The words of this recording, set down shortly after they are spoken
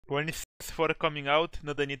When is 4 coming out?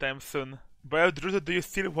 Not anytime soon. Bio Drututt, do you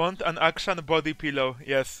still want an action body pillow?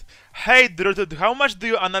 Yes. Hey Drututt, how much do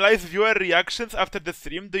you analyze viewer reactions after the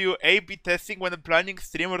stream? Do you A/B testing when planning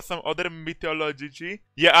stream or some other mythology?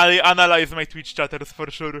 Yeah, I analyze my Twitch chatters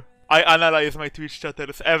for sure. I analyze my Twitch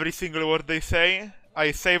chatters. Every single word they say,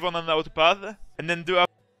 I save on a notepad, and then do a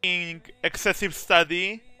excessive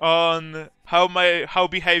study on how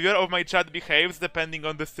behavior of my chat behaves depending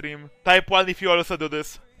on the stream. Type 1 if you also do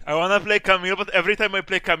this. I wanna play Camille, but every time I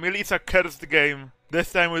play Camille, it's a cursed game.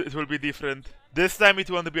 This time it will be different. This time it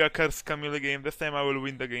won't be a cursed Camille game. This time I will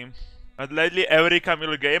win the game. And lately, every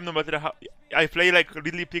Camille game, no matter how I play like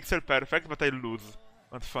really pixel perfect, but I lose.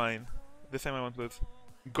 But fine. This time I won't lose.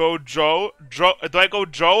 Go Joe. Do I go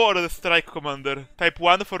Joe or the Strike Commander? Type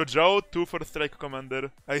 1 for Joe, 2 for Strike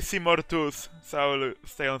Commander. I see more 2s, so I will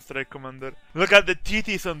stay on Strike Commander. Look at the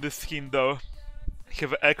titties on this skin though. I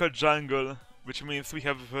have Echo Jungle, which means we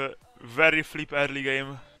have a very flip early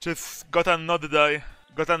game. Just gotta not die.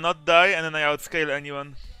 Gotta not die and then I outscale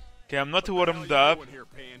anyone. Okay, I'm not warmed up.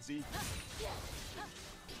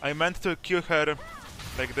 I meant to kill her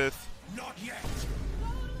like this. Not yet.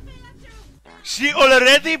 She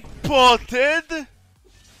already potted?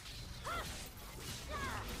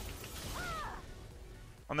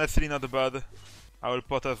 Honestly not bad. I will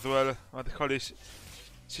pot as well. But holy sh...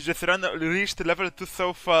 She just reached level 2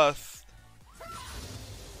 so fast.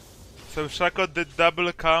 So Shako did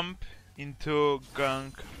double camp into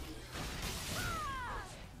gank.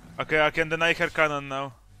 Okay, I can deny her cannon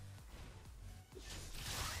now.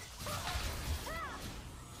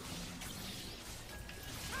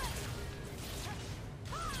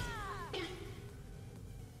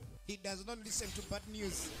 He does not listen to bad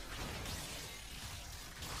news.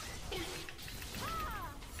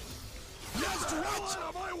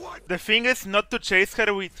 The thing is not to chase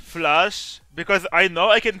her with flash, because I know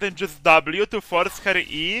I can then just W to force her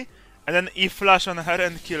E, and then E flash on her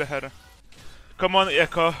and kill her. Come on,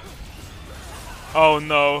 Echo. Oh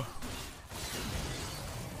no.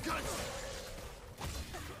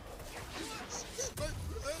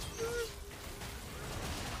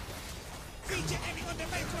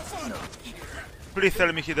 Please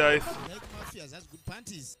tell me he dies.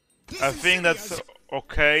 I think that's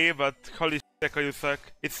okay, but holy shit, Echo, you suck.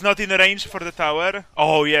 It's not in range for the tower.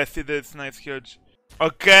 Oh yes, it is. Nice, huge.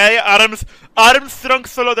 Okay, Armstrong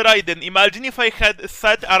soloed Raiden. Imagine if I had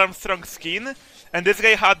set Armstrong skin, and this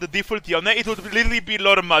guy had the default Yone, it would literally be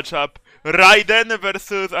lore matchup. Raiden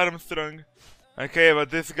versus Armstrong. Okay, but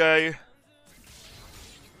this guy...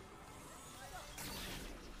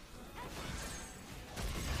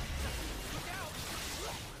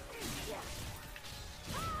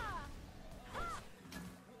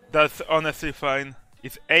 That's honestly fine.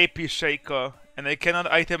 It's AP Shaco, and I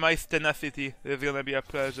cannot itemize Tenacity. It's gonna be a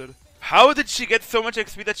pleasure. How did she get so much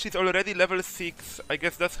XP that she's already level 6? I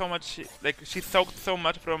guess that's how much she... Like, she soaked so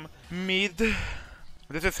much from mid.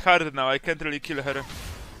 This is hard now, I can't really kill her.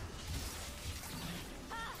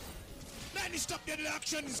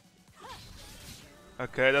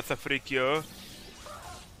 Okay, that's a free Q.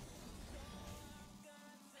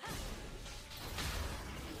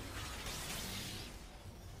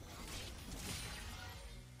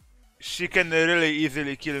 She can really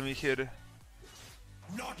easily kill me here.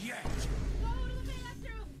 Not yet.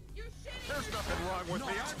 There's nothing wrong with me.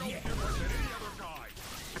 I'm no different than any other guy.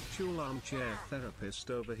 Actual armchair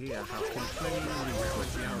therapist over here. How can playing only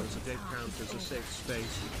 20 hours a day count as a safe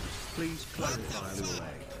space? Please clarify the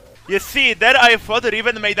way. You see, there I thought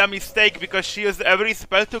Riven made a mistake because she used every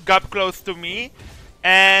spell to gap close to me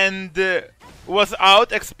and was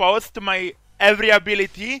out exposed to my every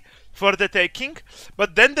ability for the taking,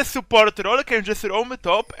 but then the support role can just roam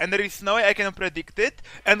top and there is no way I can predict it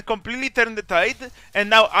and completely turn the tide, and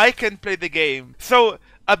now I can play the game. So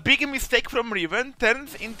a big mistake from Riven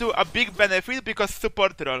turns into a big benefit because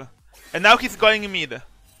support role. And now he's going mid.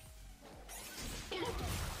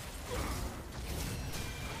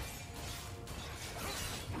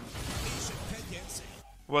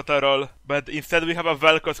 What a roll. But instead we have a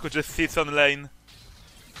Vel'Koz who just sits on lane.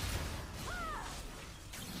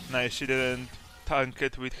 Nice, she didn't tank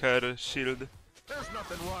it with her shield. There's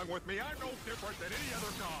nothing wrong with me. I'm no different than any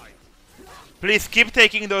other guy. Please keep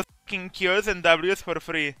taking those fucking Qs and Ws for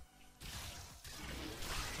free.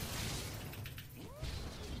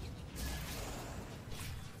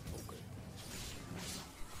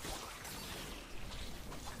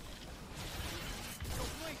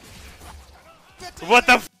 What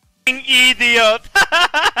a fucking idiot!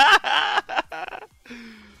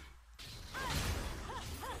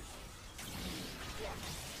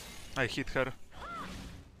 I hit her.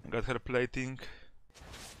 Got her plating.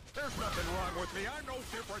 with me. I'm no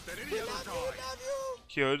different than any We other love you, guy. we love you.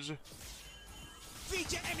 Huge.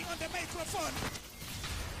 VJ Emmy on the microphone.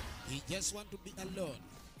 He just want to be alone,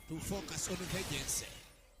 to focus on vengeance.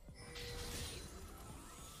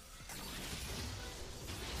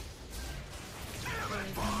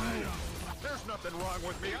 There's nothing wrong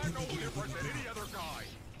with me. I'm no different than any other guy.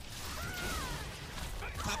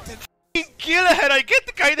 Captain, Kill her! I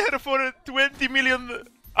can't guide her for 20 million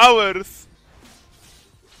hours.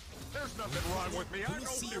 There's nothing wrong with me. I'm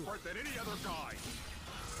no different than any other guy.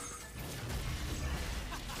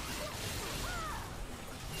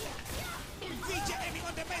 VJ Emmy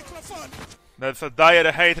on the microphone. That's a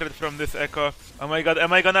dire hatred from this Echo. Oh my god,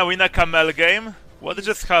 am I gonna win a Camille game? What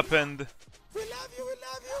just happened? We love you, we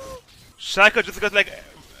love you. Shaco just got like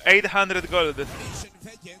 800 gold. Nation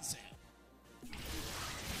vengeance.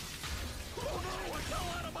 Oh no, I fell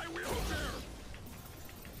out of my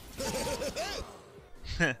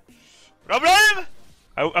wheelchair. Problem?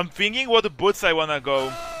 I'm thinking what boots I wanna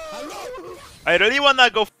go. Hello. I really wanna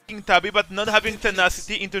go f***ing Tabby, but not having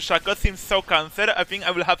tenacity into Shaco seems so cancer. I think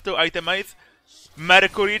I will have to itemize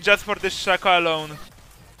Mercury just for this Shaco alone.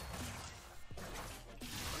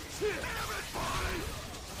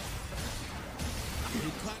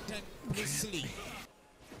 You can't sleep.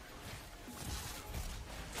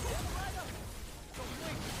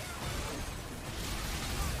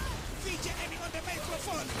 VJ Emmy on the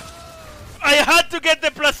microphone. I had to get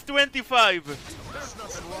the plus 25! There's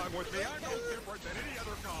nothing wrong with me. I'm no different than any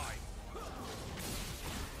other guy.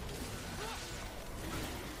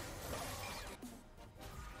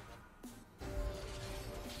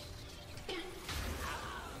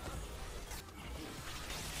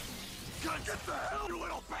 God, get the hell, you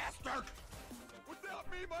little bastard!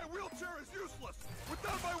 Without me, my wheelchair is useless.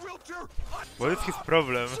 Without my wheelchair, I'm What is his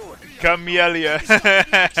problem? Camille.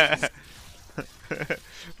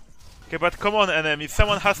 Okay, but come on, enemy.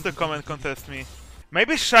 Someone has to come and contest me.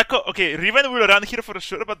 Maybe Shaco. Okay, Riven will run here for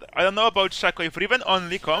sure, but I don't know about Shaco. If Riven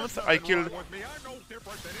only comes, I kill. with me. I'm no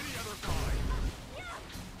different than any other guy.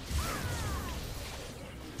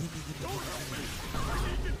 Don't help me. I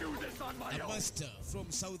need to do this on my A own. master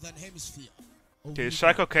from Southern Hemisphere. Okay,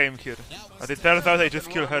 Shaco came here. But it turns out I just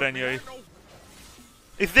kill her anyway.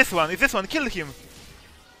 It's this one, it's this one. Kill him.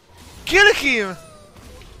 Kill him!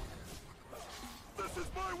 This is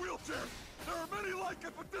my wheelchair. There are many like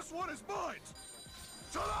it, but this one is mine.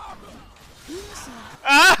 Shut up!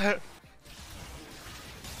 Ah!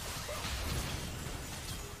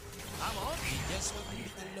 He just want to be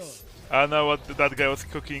alone. I don't know what that guy was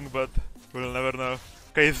cooking, but we'll never know.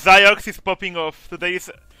 Okay, Ziox is popping off. Today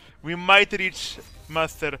is... We might reach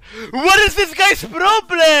Master. What is this guy's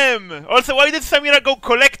problem? Also, why did Samira go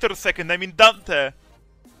Collector second? I mean Dante.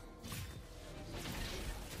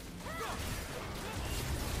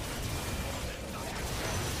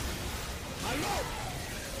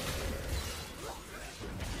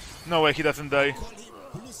 No way, he doesn't die. Call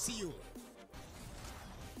him Lucio.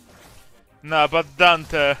 Nah, but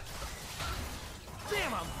Dante.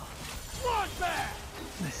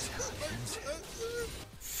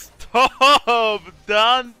 Stop,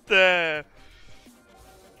 Dante!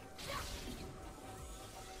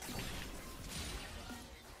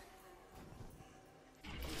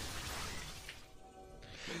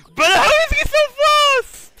 But how is he so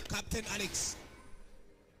fast? Captain Alex.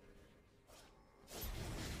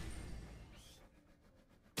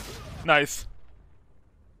 Nice.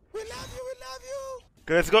 We love you, we love you.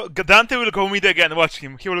 Okay, let's go. Dante will go mid again. Watch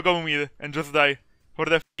him. He will go mid and just die for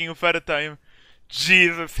the f***ing third time.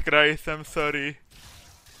 Jesus Christ, I'm sorry.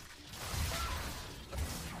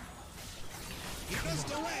 He knows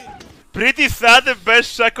the way. Pretty sad the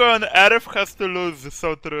best Shaco on Earth has to lose.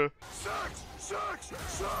 So true. Sex! Sex!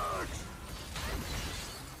 Sex!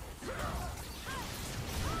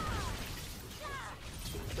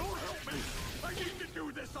 Don't help me! I need to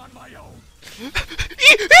do this on my own!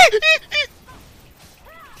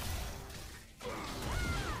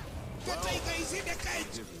 The tiger is in the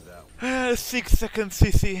cage. 6 seconds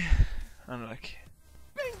CC. Unlucky.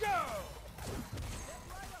 Bingo!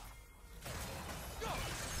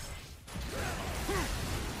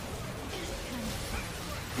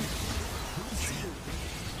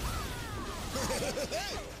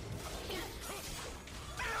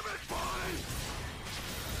 Damn it, buddy!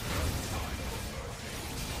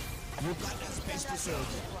 Uganda's best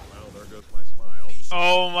soldier. Well, there goes my smile.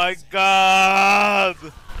 Oh my god!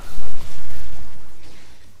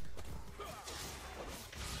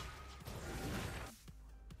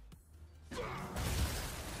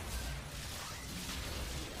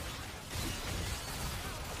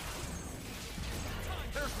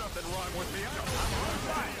 There's nothing wrong with me. I'm on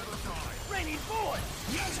my other side.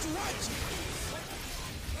 watch.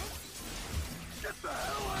 Get the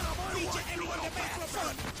hell out of my VJ way, Emmy you on the little bastard!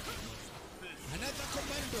 microphone. Another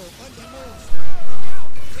commando on the move.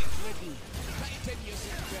 Get ready. Tighten your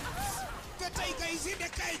seatbelts. The tiger is in the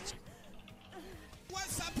cage.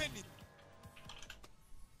 What's happening?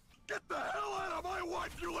 Get the hell out of my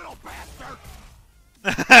wife, you little bastard!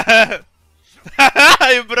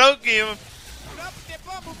 I broke him! Drop the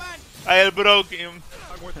bomb, man. I broke him.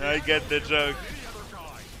 I'm with I get the joke. any other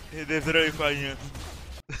guy. It is really funny.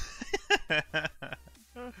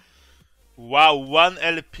 Wow, 1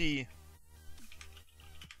 LP.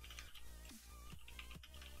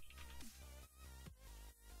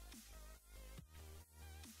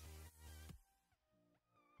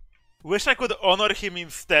 Wish I could honor him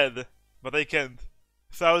instead, but I can't.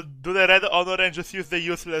 So I'll do the red honor and just use the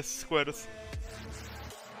useless squares.